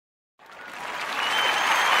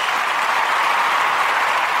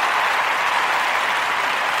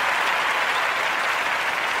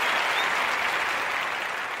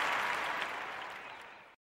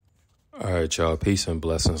right, y'all. Peace and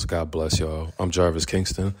blessings. God bless y'all. I'm Jarvis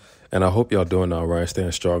Kingston, and I hope y'all doing all right,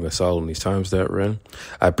 staying strong and solid in these times that we're in.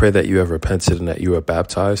 I pray that you have repented and that you are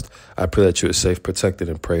baptized. I pray that you are safe, protected,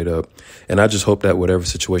 and prayed up. And I just hope that whatever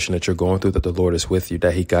situation that you're going through, that the Lord is with you,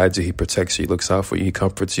 that he guides you, he protects you, he looks out for you, he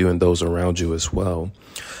comforts you and those around you as well.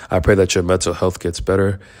 I pray that your mental health gets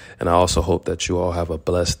better, and I also hope that you all have a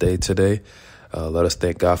blessed day today. Let us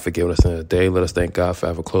thank God for giving us another day. Let us thank God for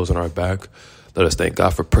having clothes on our back. Let us thank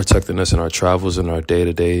God for protecting us in our travels, in our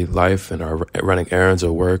day-to-day life, and our running errands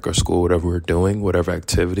or work or school, whatever we're doing, whatever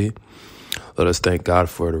activity. Let us thank God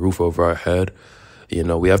for the roof over our head. You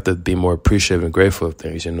know, we have to be more appreciative and grateful of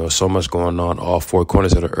things. You know, so much going on all four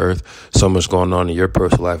corners of the earth, so much going on in your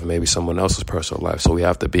personal life and maybe someone else's personal life. So we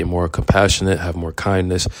have to be more compassionate, have more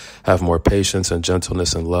kindness, have more patience and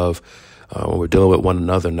gentleness and love. When we're dealing with one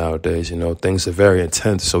another nowadays, you know, things are very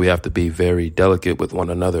intense. So we have to be very delicate with one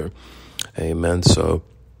another. Amen. So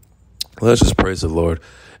let's just praise the Lord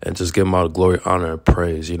and just give him all the glory, honor, and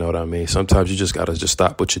praise. You know what I mean? Sometimes you just got to just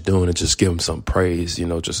stop what you're doing and just give him some praise, you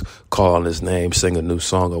know, just call on his name, sing a new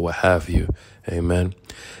song or what have you. Amen.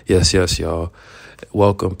 Yes, y'all.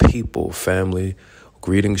 Welcome, people, family.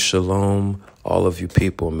 Greetings, shalom, all of you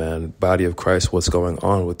people, man. Body of Christ, what's going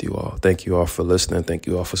on with you all? Thank you all for listening. Thank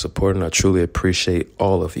you all for supporting. I truly appreciate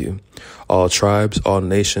all of you. All tribes, all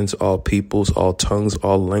nations, all peoples, all tongues,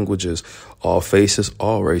 all languages, all faces,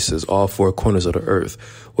 all races, all four corners of the earth.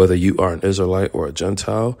 Whether you are an Israelite or a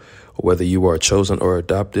Gentile, or whether you are chosen or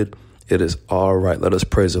adopted, it is all right. Let us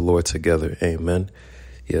praise the Lord together. Amen.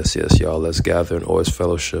 Yes, y'all. Let's gather in always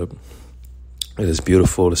fellowship. It is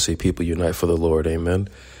beautiful to see people unite for the Lord. Amen.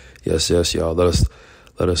 Yes, y'all. Let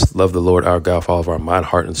us love the Lord our God with all of our mind,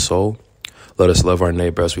 heart, and soul. Let us love our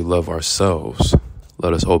neighbor as we love ourselves.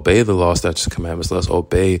 Let us obey the law, statutes, and commandments. Let us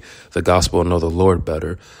obey the gospel and know the Lord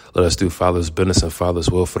better. Let us do Father's business and Father's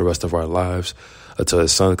will for the rest of our lives until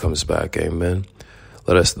his son comes back. Amen.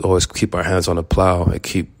 Let us always keep our hands on the plow and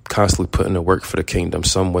keep constantly putting in work for the kingdom,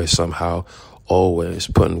 some way, somehow, always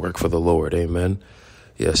putting work for the Lord. Amen.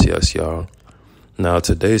 Yes, y'all. Now,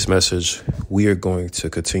 today's message, we are going to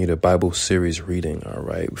continue the Bible series reading, all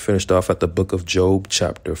right? We finished off at the book of Job,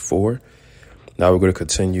 chapter 4. Now we're going to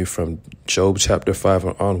continue from Job, chapter 5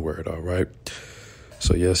 and onward, all right?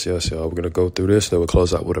 So, yes, y'all. We're going to go through this. Then we'll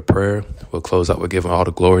close out with a prayer. We'll close out with giving all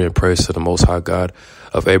the glory and praise to the Most High God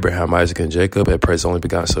of Abraham, Isaac, and Jacob, and praise the only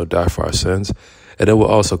begotten Son to die for our sins. And then we'll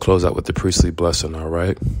also close out with the priestly blessing, all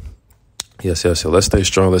right? Yes. So let's stay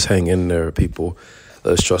strong. Let's hang in there, people.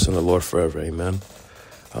 Let's trust in the Lord forever. Amen.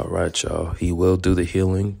 All right, y'all. He will do the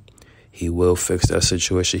healing. He will fix that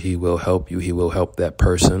situation. He will help you. He will help that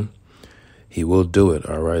person. He will do it.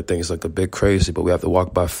 All right. Things look a bit crazy, but we have to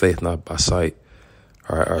walk by faith, not by sight.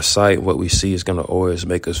 All right. Our sight, what we see, is going to always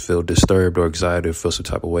make us feel disturbed or excited or feel some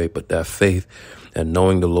type of way. But that faith and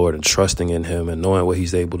knowing the Lord and trusting in him and knowing what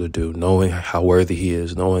he's able to do, knowing how worthy he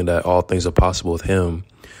is, knowing that all things are possible with him,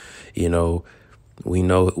 you know, we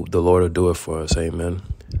know the Lord will do it for us. Amen.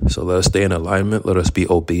 So let us stay in alignment. Let us be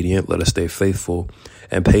obedient. Let us stay faithful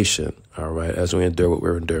and patient. All right. As we endure what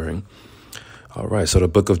we're enduring. All right. So the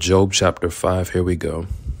book of Job, chapter 5. Here we go.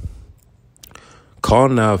 Call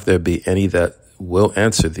now if there be any that will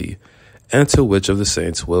answer thee, and to which of the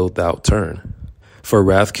saints wilt thou turn? For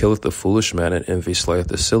wrath killeth the foolish man, and envy slayeth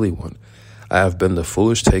the silly one. I have been the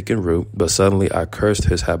foolish taken root, but suddenly I cursed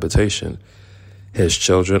his habitation. His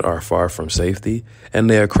children are far from safety, and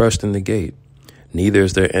they are crushed in the gate. Neither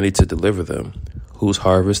is there any to deliver them, whose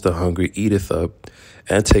harvest the hungry eateth up,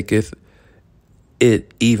 and taketh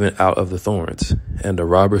it even out of the thorns. And the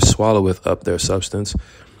robber swalloweth up their substance.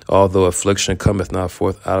 Although affliction cometh not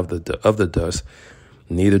forth out of the dust,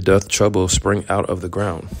 neither doth trouble spring out of the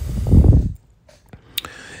ground.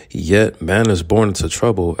 Yet man is born into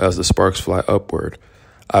trouble as the sparks fly upward.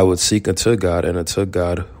 I would seek unto God, and unto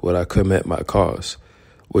God would I commit my cause,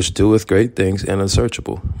 which doeth great things and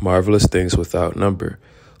unsearchable, marvelous things without number,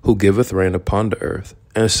 who giveth rain upon the earth,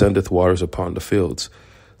 and sendeth waters upon the fields,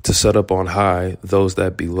 to set up on high those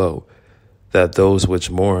that be low, that those which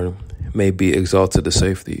mourn may be exalted to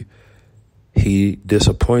safety. He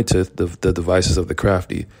disappointeth the devices of the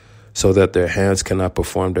crafty, so that their hands cannot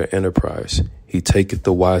perform their enterprise. He taketh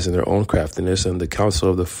the wise in their own craftiness, and the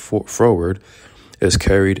counsel of the froward is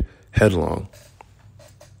carried headlong.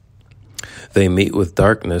 They meet with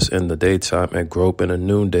darkness in the daytime, and grope in the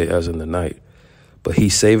noonday as in the night. But he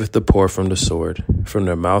saveth the poor from the sword, from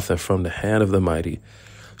their mouth, and from the hand of the mighty.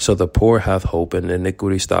 So the poor hath hope, and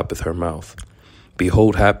iniquity stoppeth her mouth.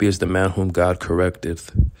 Behold, happy is the man whom God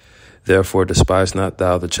correcteth. Therefore despise not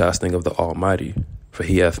thou the chastening of the Almighty, for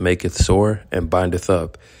he hath maketh sore, and bindeth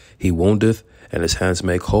up. He woundeth, and his hands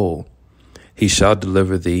make whole. He shall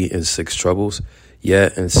deliver thee in 6 troubles,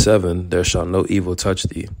 yet in 7 there shall no evil touch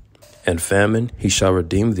thee. In famine he shall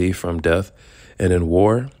redeem thee from death, and in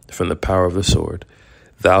war from the power of the sword.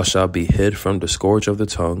 Thou shalt be hid from the scourge of the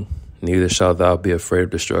tongue, neither shalt thou be afraid of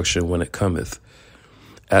destruction when it cometh.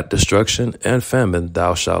 At destruction and famine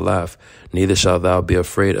thou shalt laugh, neither shalt thou be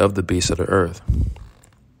afraid of the beasts of the earth.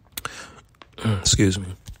 Excuse me.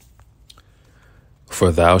 For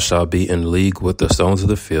thou shalt be in league with the stones of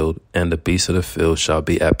the field, and the beasts of the field shall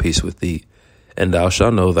be at peace with thee. And thou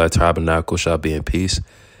shalt know thy tabernacle shall be in peace,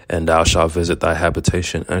 and thou shalt visit thy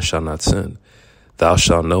habitation, and shalt not sin. Thou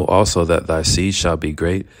shalt know also that thy seed shall be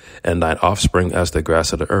great, and thine offspring as the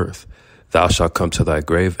grass of the earth. Thou shalt come to thy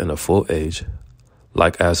grave in a full age,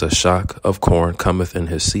 like as a shock of corn cometh in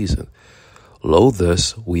his season. Lo,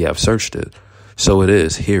 this we have searched it. So it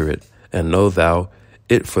is, hear it, and know thou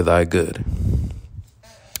it for thy good.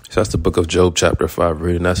 So that's the book of Job, chapter 5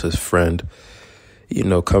 reading. That's his friend,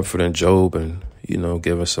 comforting Job and,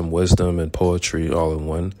 giving some wisdom and poetry all in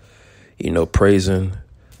one. Praising,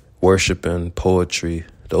 worshiping, poetry,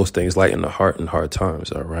 those things lighten the heart in hard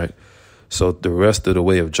times, all right? So the rest of the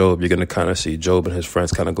way of Job, you're going to kind of see Job and his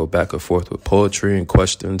friends kind of go back and forth with poetry and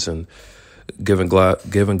questions and giving God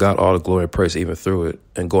all the glory and praise even through it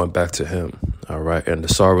and going back to him, all right? And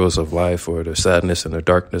the sorrows of life or the sadness and the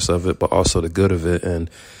darkness of it, but also the good of it, and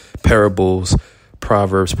parables,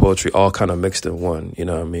 proverbs, poetry, all kind of mixed in one, you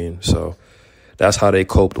know what I mean? So that's how they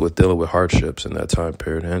coped with dealing with hardships in that time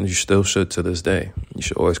period. And you still should to this day. You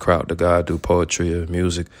should always cry out to God, do poetry or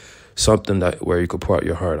music, something where you could pour out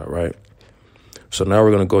your heart, all right? So now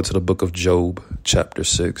we're going to go to the book of Job, chapter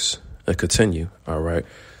 6, and continue, all right?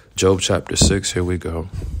 Job chapter 6, here we go.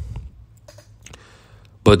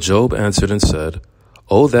 But Job answered and said,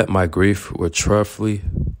 "Oh, that my grief were thoroughly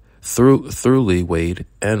weighed,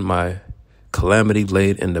 and my calamity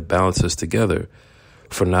laid in the balances together.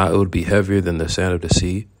 For now it would be heavier than the sand of the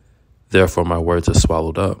sea. Therefore my words are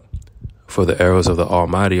swallowed up. For the arrows of the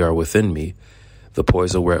Almighty are within me, the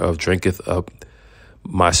poison whereof drinketh up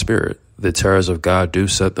my spirit. The terrors of God do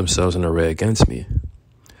set themselves in array against me.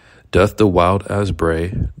 Doth the wild ass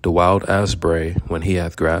bray when he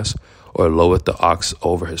hath grass, or loweth the ox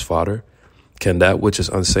over his fodder? Can that which is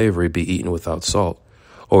unsavory be eaten without salt?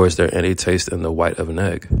 Or is there any taste in the white of an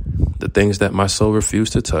egg? The things that my soul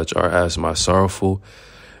refused to touch are as my sorrowful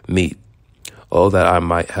meat. Oh, that I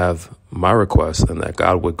might have my request, and that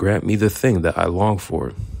God would grant me the thing that I long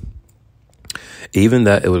for. Even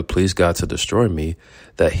that it would please God to destroy me,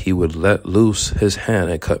 that he would let loose his hand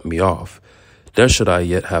and cut me off. Then should I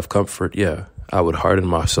yet have comfort, yea, I would harden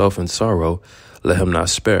myself in sorrow, let him not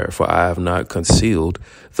spare, for I have not concealed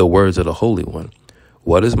the words of the Holy One.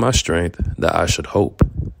 What is my strength, that I should hope?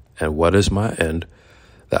 And what is my end,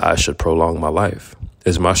 that I should prolong my life?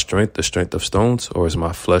 Is my strength the strength of stones, or is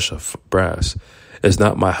my flesh of brass? Is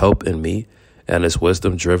not my help in me, and is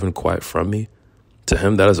wisdom driven quite from me? To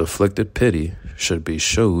him that is afflicted, pity should be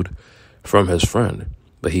shewed from his friend,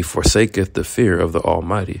 but he forsaketh the fear of the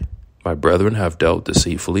Almighty. My brethren have dealt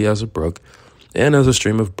deceitfully as a brook, and as a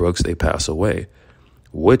stream of brooks they pass away,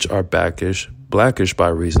 which are blackish by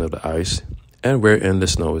reason of the ice, and wherein the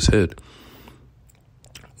snow is hid.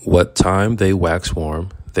 What time they wax warm,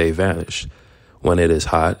 they vanish. When it is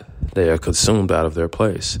hot, they are consumed out of their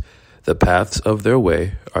place. The paths of their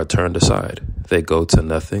way are turned aside. They go to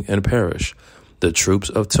nothing and perish. The troops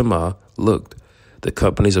of Tema looked. The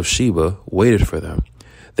companies of Sheba waited for them.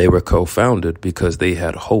 They were confounded because they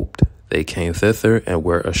had hoped. They came thither and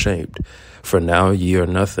were ashamed. For now ye are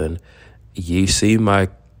nothing. Ye see my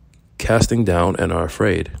casting down and are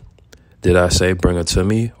afraid. Did I say, bring unto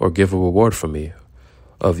me, or give a reward for me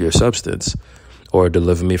of your substance, or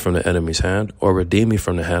deliver me from the enemy's hand, or redeem me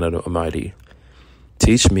from the hand of the Almighty?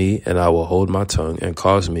 Teach me, and I will hold my tongue, and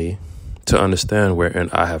cause me to understand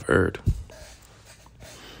wherein I have erred.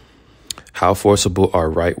 How forcible are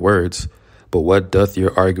right words, but what doth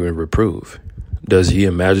your argument reprove? Does ye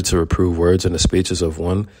imagine to reprove words in the speeches of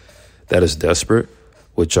one that is desperate,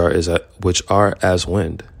 which are as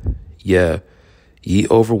wind? Yea, ye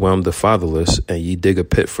overwhelm the fatherless, and ye dig a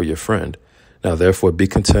pit for your friend. Now therefore be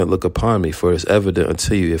content, look upon me, for it is evident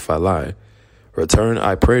unto you if I lie. Return,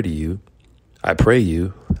 I pray you,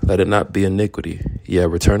 let it not be iniquity. Yea,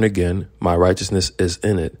 return again, my righteousness is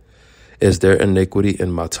in it. Is there iniquity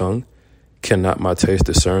in my tongue? Cannot my taste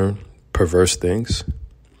discern perverse things?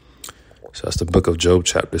 So that's the book of Job,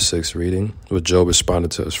 chapter 6 reading, where Job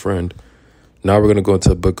responded to his friend. Now we're going to go into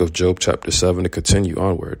the book of Job, chapter 7, to continue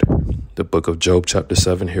onward. The book of Job, chapter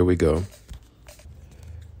 7, here we go.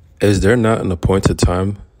 Is there not an appointed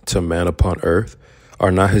time to man upon earth?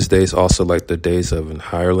 Are not his days also like the days of an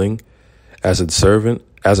hireling? As a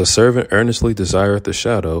servant earnestly desireth the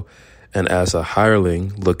shadow, and as a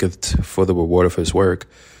hireling looketh for the reward of his work,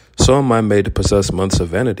 so am I made to possess months of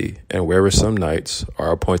vanity, and wearisome nights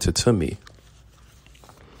are appointed to me.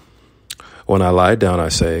 When I lie down, I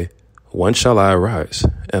say, when shall I arise,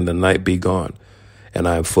 and the night be gone? And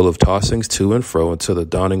I am full of tossings to and fro until the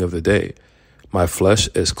dawning of the day. My flesh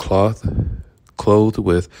is clothed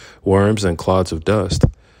with worms and clods of dust.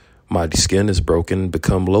 My skin is broken and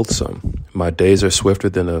become loathsome. My days are swifter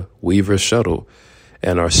than a weaver's shuttle,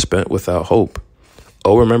 and are spent without hope.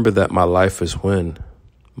 Oh, remember that my life is when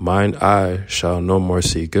mine eye shall no more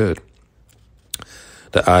see good.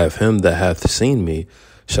 The eye of him that hath seen me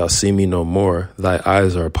shall see me no more. Thy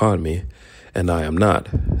eyes are upon me, and I am not.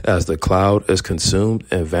 As the cloud is consumed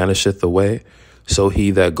and vanisheth away, so he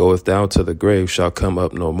that goeth down to the grave shall come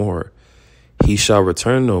up no more. He shall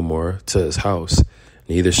return no more to his house,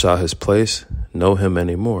 neither shall his place know him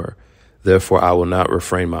any more. Therefore I will not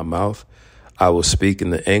refrain my mouth. I will speak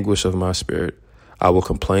in the anguish of my spirit. I will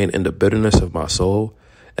complain in the bitterness of my soul.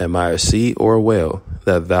 Am I a sea or a whale,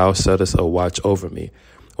 that thou settest a watch over me?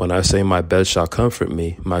 When I say my bed shall comfort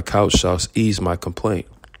me, my couch shall ease my complaint.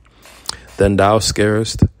 Then thou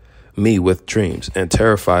scarest me with dreams, and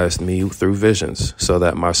terrifiest me through visions, so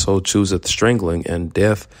that my soul chooseth strangling and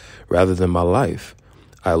death rather than my life.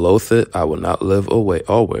 I loathe it, I will not live away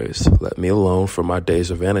always. Let me alone for my days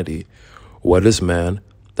of vanity. What is man,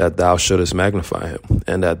 that thou shouldest magnify him,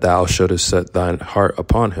 and that thou shouldest set thine heart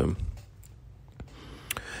upon him,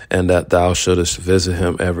 and that thou shouldest visit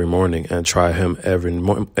him every morning, and try him every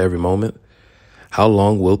moment? How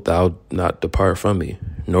long wilt thou not depart from me,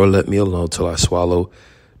 nor let me alone till I swallow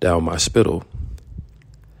down my spittle?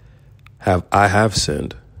 I have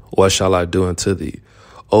sinned. What shall I do unto thee,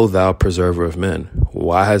 O thou preserver of men?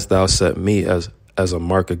 Why hast thou set me as a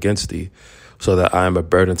mark against thee, so that I am a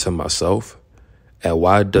burden to myself? And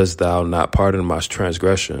why dost thou not pardon my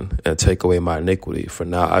transgression, and take away my iniquity? For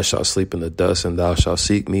now I shall sleep in the dust, and thou shalt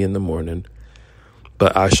seek me in the morning,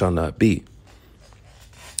 but I shall not be.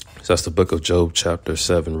 So that's the book of Job, chapter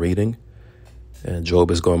 7 reading. And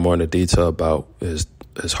Job is going more into detail about his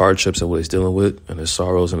hardships and what he's dealing with, and his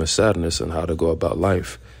sorrows and his sadness, and how to go about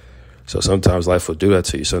life. So sometimes life will do that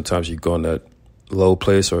to you. Sometimes you go in that low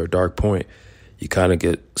place or a dark point. You kind of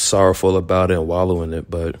get sorrowful about it and wallow in it,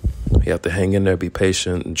 but you have to hang in there, be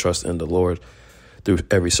patient, and trust in the Lord through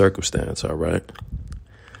every circumstance, all right?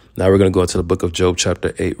 Now we're going to go into the book of Job,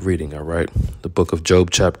 chapter 8 reading, all right? The book of Job,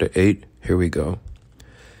 chapter 8, here we go.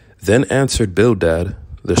 Then answered Bildad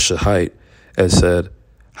the Shuhite and said,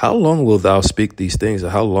 how long wilt thou speak these things,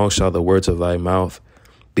 and how long shall the words of thy mouth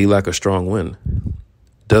be like a strong wind?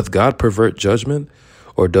 Doth God pervert judgment,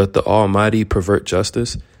 or doth the Almighty pervert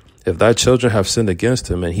justice? If thy children have sinned against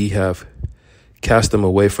him, and he have cast them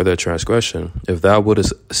away for their transgression, if thou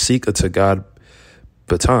wouldest seek unto God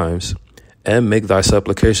betimes, and make thy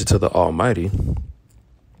supplication to the Almighty,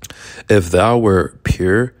 if thou were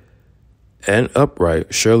pure and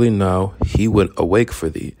upright, surely now he would awake for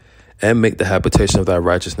thee, and make the habitation of thy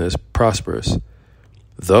righteousness prosperous.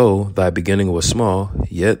 Though thy beginning was small,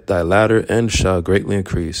 yet thy latter end shall greatly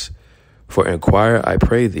increase. For inquire, I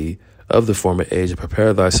pray thee, of the former age, and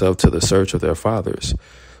prepare thyself to the search of their fathers.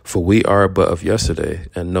 For we are but of yesterday,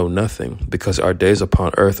 and know nothing, because our days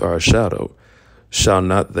upon earth are a shadow. Shall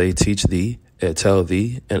not they teach thee, and tell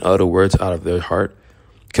thee, and utter words out of their heart?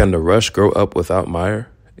 Can the rush grow up without mire?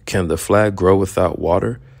 Can the flag grow without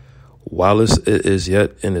water? Whilst it is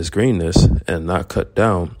yet in its greenness, and not cut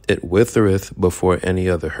down, it withereth before any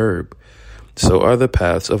other herb. So are the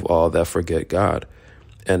paths of all that forget God.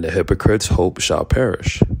 And the hypocrite's hope shall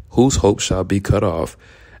perish, whose hope shall be cut off,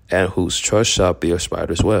 and whose trust shall be a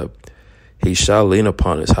spider's web. He shall lean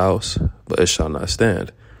upon his house, but it shall not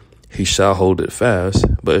stand. He shall hold it fast,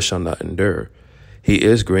 but it shall not endure. He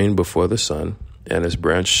is green before the sun, and his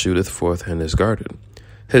branch shooteth forth in his garden.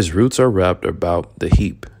 His roots are wrapped about the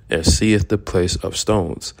heap, and seeth the place of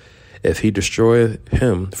stones. If he destroyeth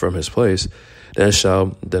him from his place, then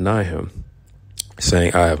shall deny him,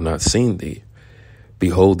 saying, I have not seen thee.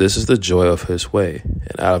 Behold, this is the joy of his way,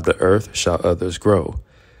 and out of the earth shall others grow.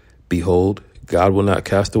 Behold, God will not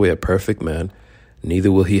cast away a perfect man,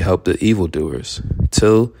 neither will he help the evildoers,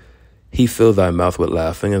 till he fill thy mouth with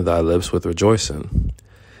laughing, and thy lips with rejoicing.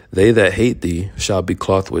 They that hate thee shall be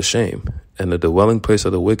clothed with shame, and the dwelling place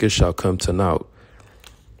of the wicked shall come to naught.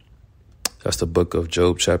 That's the book of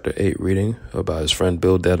Job, chapter 8, reading about his friend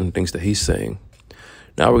Bildad and things that he's saying.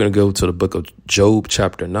 Now we're going to go to the book of Job,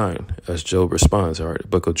 chapter 9, as Job responds. All right, the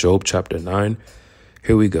book of Job, chapter 9.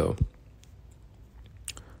 Here we go.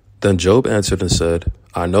 Then Job answered and said,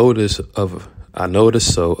 I know it is of I know it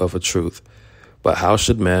is so of a truth. But how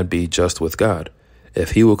should man be just with God?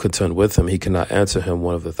 If he will contend with him, he cannot answer him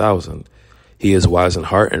one of 1,000. He is wise in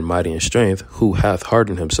heart and mighty in strength, who hath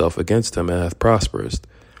hardened himself against him and hath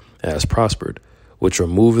prospered, which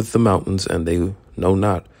removeth the mountains, and they know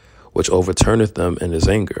not, which overturneth them in his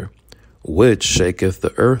anger, which shaketh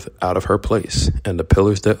the earth out of her place, and the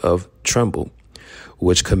pillars thereof tremble,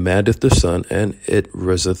 which commandeth the sun, and it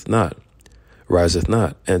riseth not,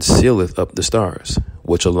 and sealeth up the stars,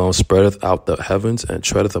 which alone spreadeth out the heavens, and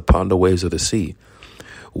treadeth upon the waves of the sea,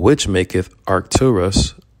 which maketh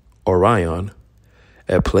Arcturus, Orion,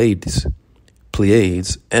 and Pleiades,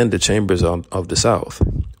 and the chambers of the south,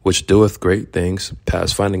 which doeth great things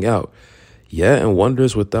past finding out, yea, and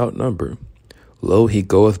wonders without number. Lo, he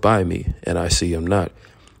goeth by me, and I see him not.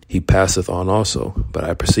 He passeth on also, but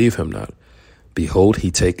I perceive him not. Behold,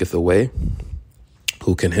 he taketh away.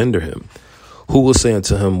 Who can hinder him? Who will say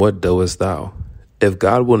unto him, what doest thou? If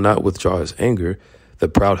God will not withdraw his anger, the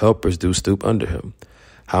proud helpers do stoop under him.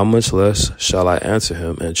 How much less shall I answer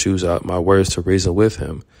him, and choose out my words to reason with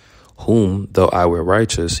him, whom, though I were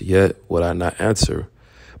righteous, yet would I not answer,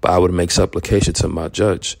 but I would make supplication to my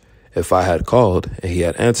judge. If I had called, and he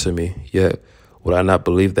had answered me, yet would I not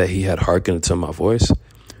believe that he had hearkened unto my voice?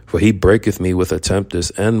 For he breaketh me with a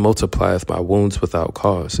tempest, and multiplieth my wounds without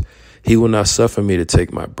cause. He will not suffer me to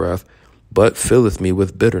take my breath, but filleth me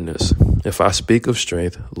with bitterness. If I speak of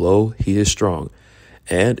strength, lo, he is strong.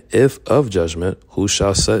 And if of judgment, who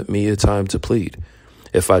shall set me a time to plead?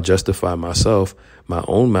 If I justify myself, my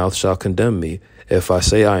own mouth shall condemn me. If I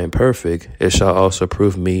say I am perfect, it shall also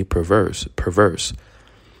prove me perverse.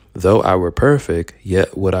 Though I were perfect,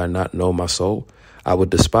 yet would I not know my soul. I would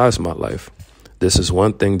despise my life. This is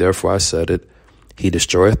one thing, therefore I said it. He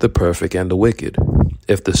destroyeth the perfect and the wicked.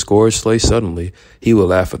 If the scourge slay suddenly, he will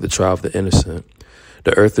laugh at the trial of the innocent.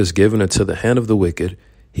 The earth is given into the hand of the wicked.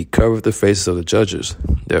 He covereth the faces of the judges.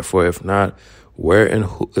 Therefore, if not, where and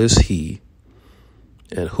who is he?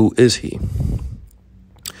 And who is he?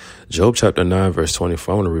 Job chapter 9, verse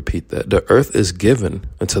 24. I want to repeat that. The earth is given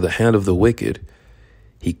into the hand of the wicked.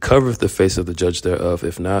 He covereth the face of the judge thereof.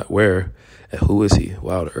 If not, where and who is he?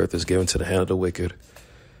 Wow, the earth is given to the hand of the wicked.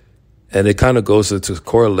 And it kind of goes to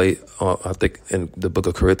correlate, I think, in the book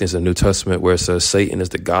of Corinthians, the New Testament, where it says Satan is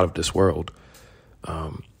the god of this world.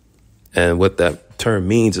 And what that term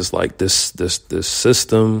means is like this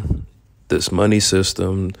system, this money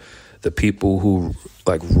system, the people who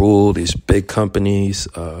like rule these big companies,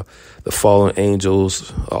 the fallen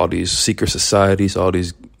angels, all these secret societies, all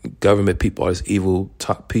these government people, all these evil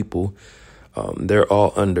top people, they're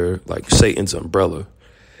all under like Satan's umbrella.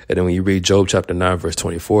 And then when you read Job chapter 9, verse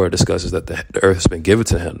 24, it discusses that the earth has been given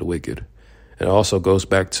to the hand of the wicked. And it also goes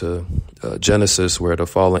back to Genesis, where the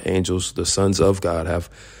fallen angels, the sons of God, have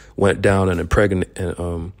went down and impregnated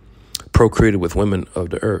and procreated with women of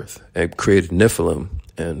the earth and created Nephilim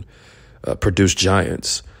and produced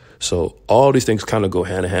giants. So all these things kind of go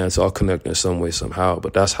hand in hand. It's all connected in some way, somehow.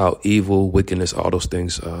 But that's how evil, wickedness, all those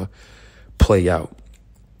things play out.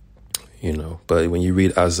 You know, but when you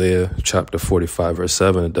read Isaiah chapter 45, verse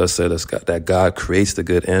 7, it does say that God creates the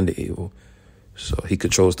good and the evil. So he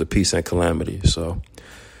controls the peace and calamity. So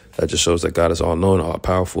that just shows that God is all knowing, all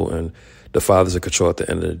powerful, and the Father's in control at the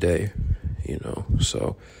end of the day. You know,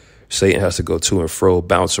 so Satan has to go to and fro,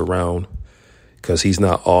 bounce around, because he's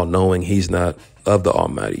not all knowing. He's not of the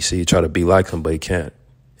Almighty. See, he try to be like him, but he can't.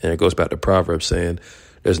 And it goes back to Proverbs saying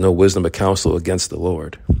there's no wisdom or counsel against the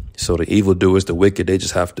Lord. So the evildoers, the wicked, they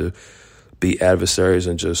just have to be adversaries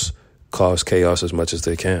and just cause chaos as much as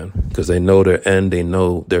they can, because they know their end. They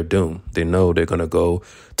know their doom. They know they're going to go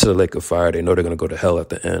to the lake of fire. They know they're going to go to hell at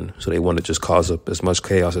the end. So they want to just cause up as much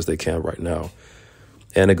chaos as they can right now.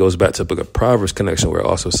 And it goes back to the book of Proverbs connection, where it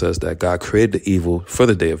also says that God created the evil for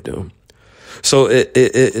the day of doom. So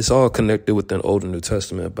it's all connected with the Old and New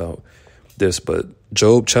Testament about this. But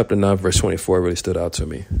Job chapter 9, verse 24 really stood out to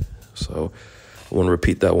me. So I want to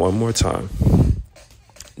repeat that one more time.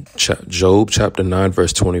 Job chapter 9,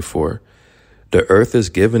 verse 24. The earth is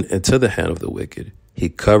given into the hand of the wicked. He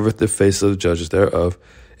covereth the face of the judges thereof.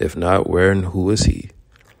 If not, where and who is he?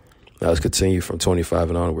 Now let's continue from 25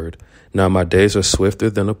 and onward. Now my days are swifter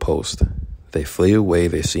than a post. They flee away,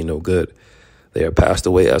 they see no good. They are passed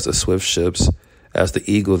away as the swift ships, as the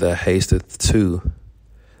eagle that hasteth to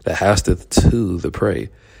the prey.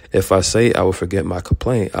 If I say I will forget my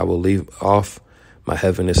complaint, I will leave off my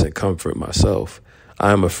heaviness and comfort myself.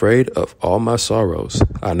 I am afraid of all my sorrows.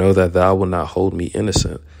 I know that thou wilt not hold me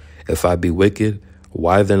innocent. If I be wicked,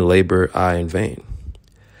 why then labor I in vain?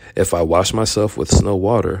 If I wash myself with snow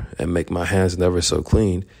water and make my hands never so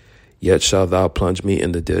clean, Yet shalt thou plunge me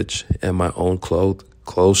in the ditch, and my own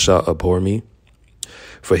clothes shall abhor me.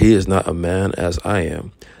 For he is not a man as I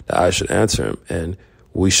am, that I should answer him, and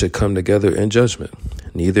we should come together in judgment.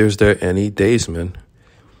 Neither is there any daysman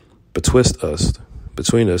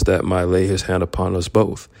between us that might lay his hand upon us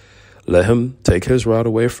both. Let him take his rod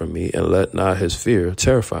away from me, and let not his fear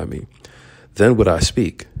terrify me. Then would I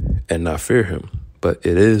speak, and not fear him. But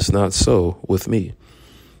it is not so with me.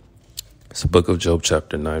 It's the book of Job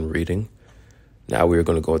chapter 9 reading. Now we are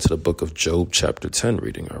going to go into the book of Job chapter 10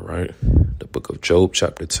 reading, all right? The book of Job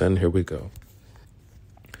chapter 10, here we go.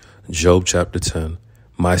 Job chapter 10.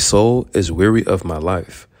 My soul is weary of my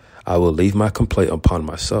life. I will leave my complaint upon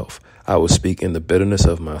myself. I will speak in the bitterness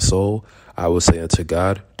of my soul. I will say unto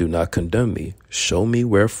God, do not condemn me. Show me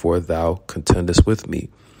wherefore thou contendest with me.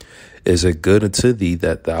 Is it good unto thee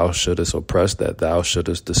that thou shouldest oppress, that thou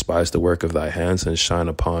shouldest despise the work of thy hands, and shine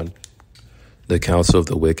upon the counsel of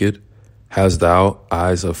the wicked? Hast thou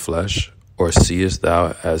eyes of flesh, or seest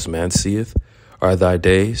thou as man seeth? Are thy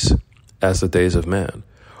days as the days of man?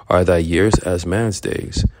 Are thy years as man's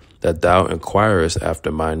days? That thou inquirest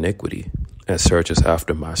after my iniquity, and searchest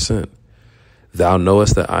after my sin. Thou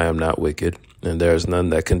knowest that I am not wicked, and there is none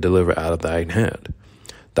that can deliver out of thine hand.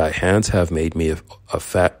 Thy hands have made me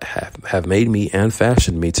have made me and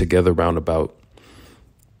fashioned me together round about.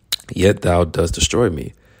 Yet thou dost destroy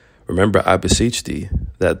me. Remember, I beseech thee,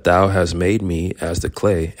 that thou hast made me as the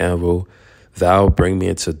clay, and will thou bring me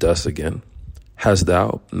into dust again? Hast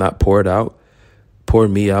thou not poured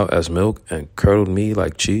me out as milk, and curdled me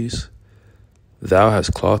like cheese? Thou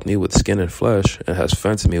hast clothed me with skin and flesh, and hast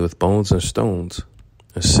fenced me with bones and stones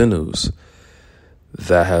and sinews.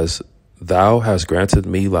 Thou hast granted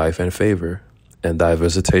me life and favor, and thy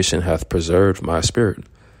visitation hath preserved my spirit.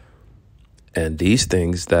 And these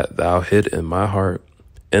things that thou hid in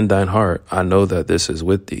thine heart, I know that this is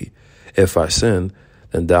with thee. If I sin,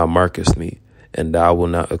 then thou markest me, and thou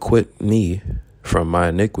wilt not acquit me from my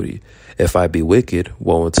iniquity. If I be wicked,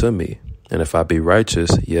 woe unto me. And if I be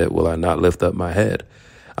righteous, yet will I not lift up my head.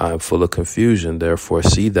 I am full of confusion, therefore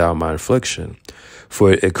see thou my affliction.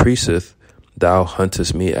 For it increaseth, thou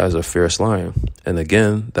huntest me as a fierce lion. And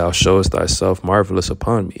again thou showest thyself marvelous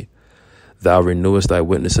upon me. Thou renewest thy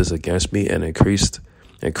witnesses against me, and increasest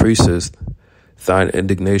thine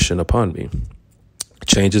indignation upon me.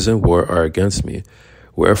 Changes in war are against me.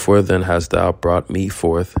 Wherefore then hast thou brought me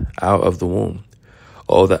forth out of the womb?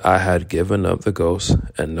 Oh, that I had given up the ghost,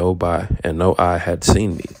 and no eye had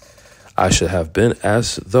seen me. I should have been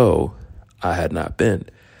as though I had not been.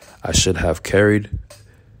 I should have been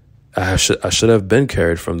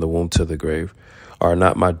carried from the womb to the grave. Are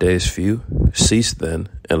not my days few? Cease then,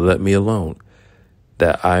 and let me alone,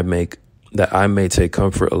 that I may take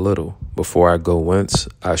comfort a little. Before I go whence,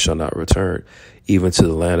 I shall not return, even to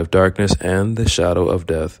the land of darkness and the shadow of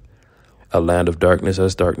death. A land of darkness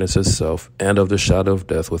as darkness itself, and of the shadow of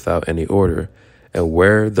death without any order, and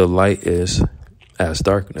where the light is as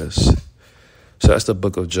darkness. So that's the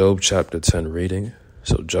book of Job, chapter 10 reading.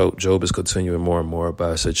 So Job is continuing more and more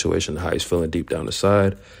about his situation, how he's feeling deep down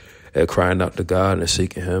inside, and crying out to God and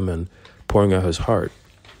seeking him and pouring out his heart.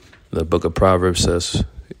 The book of Proverbs says,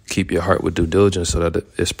 keep your heart with due diligence so that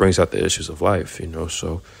it springs out the issues of life,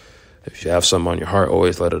 So if you have something on your heart,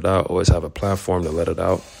 always let it out. Always have a platform to let it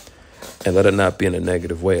out. And let it not be in a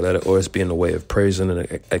negative way. Let it always be in the way of praising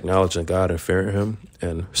and acknowledging God and fearing him,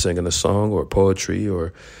 and singing a song or poetry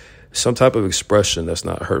or some type of expression that's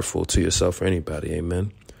not hurtful to yourself or anybody.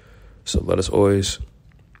 Amen. So let us always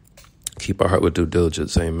keep our heart with due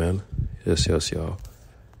diligence. Amen. Yes, y'all.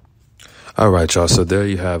 All right, y'all. So there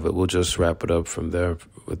you have it. We'll just wrap it up from there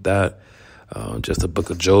with that. Just the book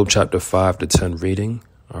of Job, chapter 5 to 10 reading.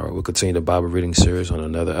 All right, we'll continue the Bible reading series on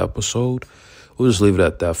another episode. We'll just leave it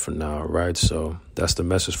at that for now, all right? So that's the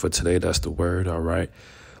message for today. That's the word, all right?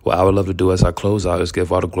 What I would love to do as I close out is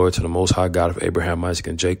give all the glory to the Most High God of Abraham, Isaac,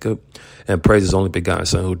 and Jacob, and praise his only begotten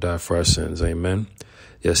Son who died for our sins. Amen.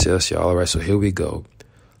 Yes, y'all. All right, so here we go.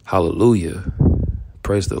 Hallelujah.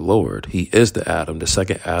 Praise the Lord. He is the Adam, the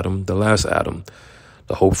second Adam, the last Adam,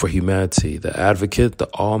 the hope for humanity, the advocate,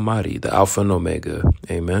 the Almighty, the Alpha and Omega.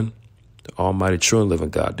 Amen. The Almighty, true and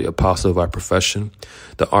living God, the apostle of our profession,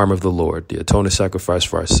 the arm of the Lord, the atoning sacrifice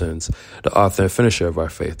for our sins, the author and finisher of our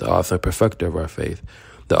faith, the author and perfecter of our faith,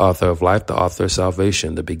 the author of life, the author of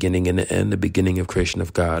salvation, the beginning and the end, the beginning of creation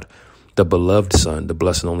of God, the beloved Son, the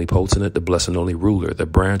blessed and only potentate, the blessed and only ruler, the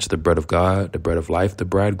branch, the bread of God, the bread of life, the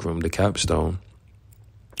bridegroom, the capstone,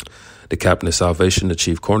 the captain of salvation, the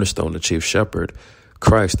chief cornerstone, the chief shepherd,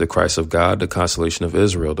 Christ, the Christ of God, the consolation of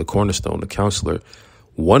Israel, the cornerstone, the counselor,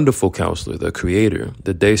 Wonderful Counselor, the Creator,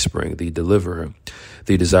 the Dayspring, the Deliverer,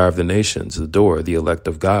 the Desire of the Nations, the Door, the Elect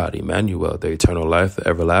of God, Emmanuel, the Eternal Life, the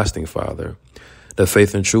Everlasting Father, the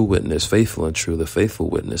Faith and True Witness, Faithful and True, the Faithful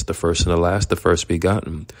Witness, the First and the Last, the First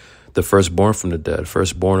Begotten, the Firstborn from the dead,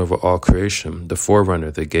 Firstborn over all creation, the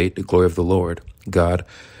Forerunner, the Gate, the Glory of the Lord, God,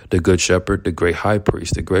 the Good Shepherd, the Great High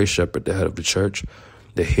Priest, the Great Shepherd, the Head of the Church,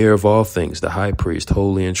 the Heir of all things, the High Priest,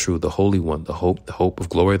 Holy and True, the Holy One, the Hope of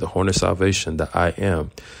Glory, the Horn of Salvation, the I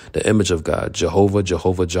Am, the Image of God, Jehovah,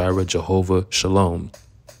 Jehovah Jireh, Jehovah Shalom,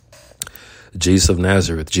 Jesus of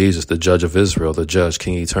Nazareth, Jesus, the Judge of Israel, the Judge,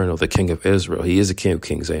 King Eternal, the King of Israel. He is the King of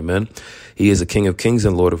Kings, amen. He is the King of Kings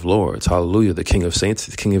and Lord of Lords, hallelujah. The King of Saints,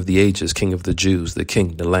 the King of the Ages, King of the Jews, the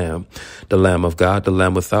King, the Lamb of God, the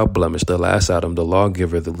Lamb without blemish, the last Adam, the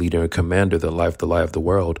lawgiver, the leader and commander, the light of the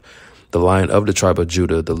world, the Lion of the tribe of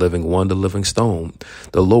Judah, the living one, the living stone,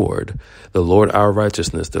 the Lord our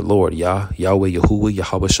righteousness, the Lord, Yahweh, Yahuwah,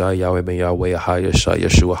 Yahweh Shai, Yahweh Ben Yahweh, Ahaya Shai,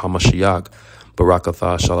 Yeshua HaMashiach,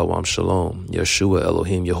 Barakatha, Shalom, Shalom, Yeshua,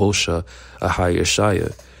 Elohim, Yehosha, Ahaya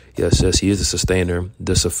Shaya. Yes, he is the sustainer,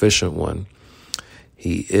 the sufficient one.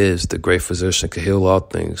 He is the great physician, could heal all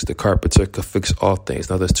things. The carpenter could fix all things.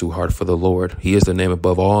 Nothing that's too hard for the Lord. He is the name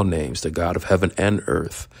above all names, the God of heaven and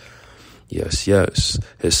earth. Yes.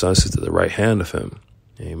 His son sits at the right hand of him.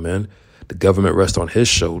 Amen. The government rests on his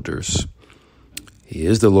shoulders. He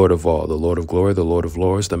is the Lord of all, the Lord of glory, the Lord of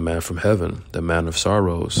lords, the man from heaven, the man of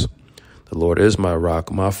sorrows. The Lord is my rock,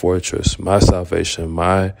 my fortress, my salvation,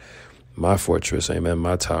 my fortress. Amen.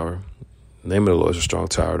 My tower. The name of the Lord is a strong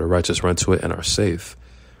tower. The righteous run to it and are safe.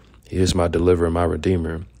 He is my deliverer, my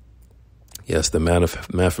redeemer. Yes, the man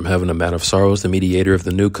from heaven, the man of sorrows, the mediator of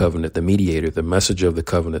the new covenant, the mediator, the messenger of the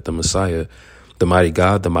covenant, the Messiah, the mighty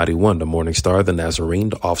God, the mighty one, the morning star, the Nazarene,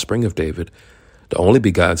 the offspring of David, the only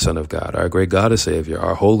begotten Son of God, our great God and Savior,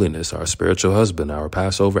 our holiness, our spiritual husband, our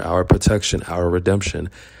Passover, our protection, our redemption,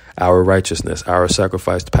 our righteousness, our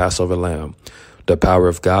sacrificed Passover lamb, the power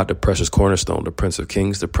of God, the precious cornerstone, the Prince of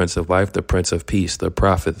Kings, the Prince of Life, the Prince of Peace, the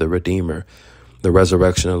prophet, the Redeemer, the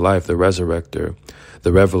resurrection and life, the resurrector,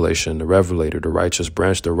 the revelation, the revelator, the righteous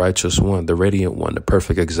branch, the righteous one, the radiant one, the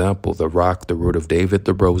perfect example, the rock, the root of David,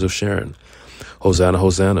 the rose of Sharon. Hosanna,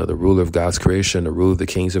 Hosanna, the ruler of God's creation, the ruler of the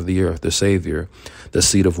kings of the earth, the Savior, the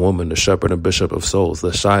seed of woman, the shepherd and bishop of souls,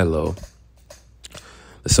 the Shiloh,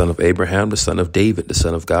 the son of Abraham, the son of David, the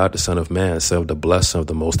son of God, the son of man, son of the blessed, son of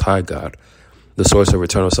the most high God, the source of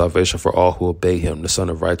eternal salvation for all who obey him, the son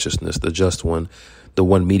of righteousness, the just one, the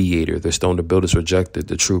one mediator, the stone the builders rejected,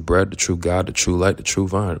 the true bread, the true God, the true light, the true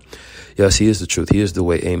vine. Yes, he is the truth. He is the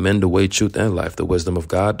way. Amen. The way, truth, and life. The wisdom of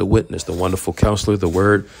God, the witness, the wonderful counselor, the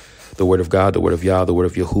word of God, the word of Yah, the word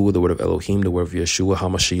of Yahuwah, the word of Elohim, the word of Yeshua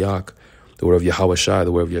HaMashiach, the word of Yahweh Shai,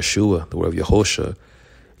 the word of Yeshua, the word of Yehosha.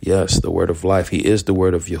 Yes, the word of life. He is the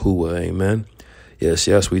word of Yahuwah. Amen.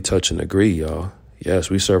 Yes, we touch and agree, y'all. Yes,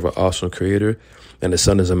 we serve an awesome creator, and his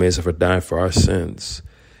son is amazing for dying for our sins.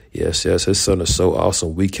 Yes, his son is so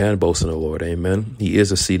awesome. We can boast in the Lord. Amen. He is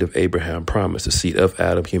the seed of Abraham, promise, the seed of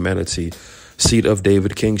Adam, humanity, seed of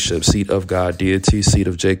David, kingship, seed of God, deity, seed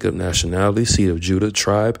of Jacob, nationality, seed of Judah,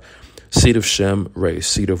 tribe, seed of Shem, race,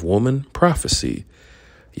 seed of woman, prophecy.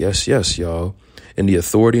 Yes, y'all. In the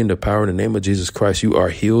authority and the power in the name of Jesus Christ, you are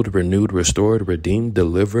healed, renewed, restored, redeemed,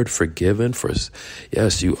 delivered, forgiven.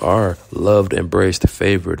 Yes, you are loved, embraced,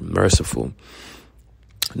 favored, merciful.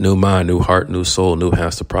 New mind, new heart, new soul, new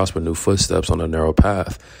hands to prosper, new footsteps on a narrow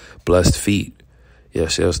path, blessed feet.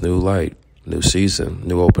 Yes, new light, new season,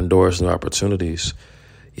 new open doors, new opportunities.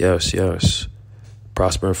 Yes.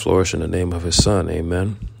 Prosper and flourish in the name of his son.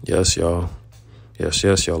 Amen. Yes, y'all. Yes,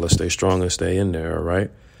 y'all. Let's stay strong and stay in there. All right.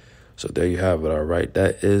 So there you have it. All right.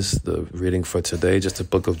 That is the reading for today. Just the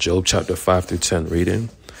book of Job, chapter 5 through 10 reading.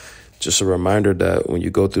 Just a reminder that when you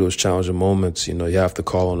go through those challenging moments, you have to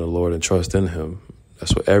call on the Lord and trust in him.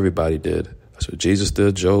 That's what everybody did. That's what Jesus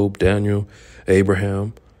did. Job, Daniel,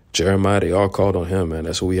 Abraham, Jeremiah, they all called on him, man.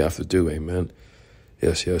 That's what we have to do. Amen.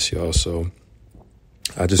 Yes, y'all. So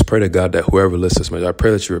I just pray to God that whoever listens, man, I pray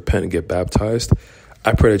that you repent and get baptized.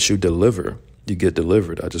 I pray that you get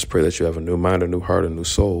delivered. I just pray that you have a new mind, a new heart, a new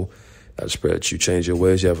soul. I just pray that you change your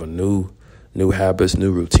ways. You have a new habits,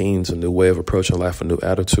 new routines, a new way of approaching life, a new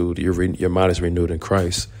attitude. Your mind is renewed in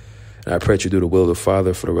Christ. And I pray that you do the will of the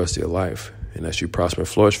Father for the rest of your life. And that you prosper and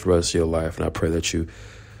flourish for the rest of your life. And I pray that you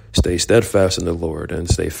stay steadfast in the Lord and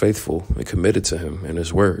stay faithful and committed to him and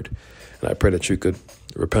his word. And I pray that you could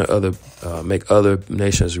make other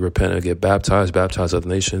nations repent and get baptize other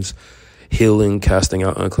nations, healing, casting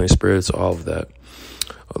out unclean spirits, all of that.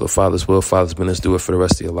 The Father's will, Father's business, do it for the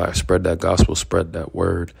rest of your life. Spread that gospel, spread that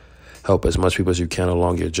word. Help as much people as you can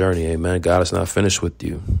along your journey. Amen. God is not finished with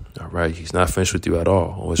you. All right. He's not finished with you at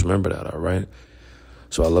all. Always remember that. All right.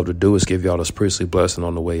 So what I love to do is give y'all this priestly blessing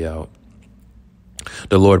on the way out.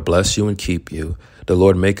 The Lord bless you and keep you. The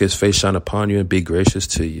Lord make his face shine upon you and be gracious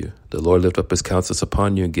to you. The Lord lift up his countenance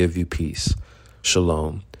upon you and give you peace.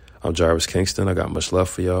 Shalom. I'm Jarvis Kingston. I got much love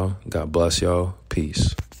for y'all. God bless y'all.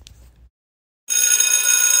 Peace.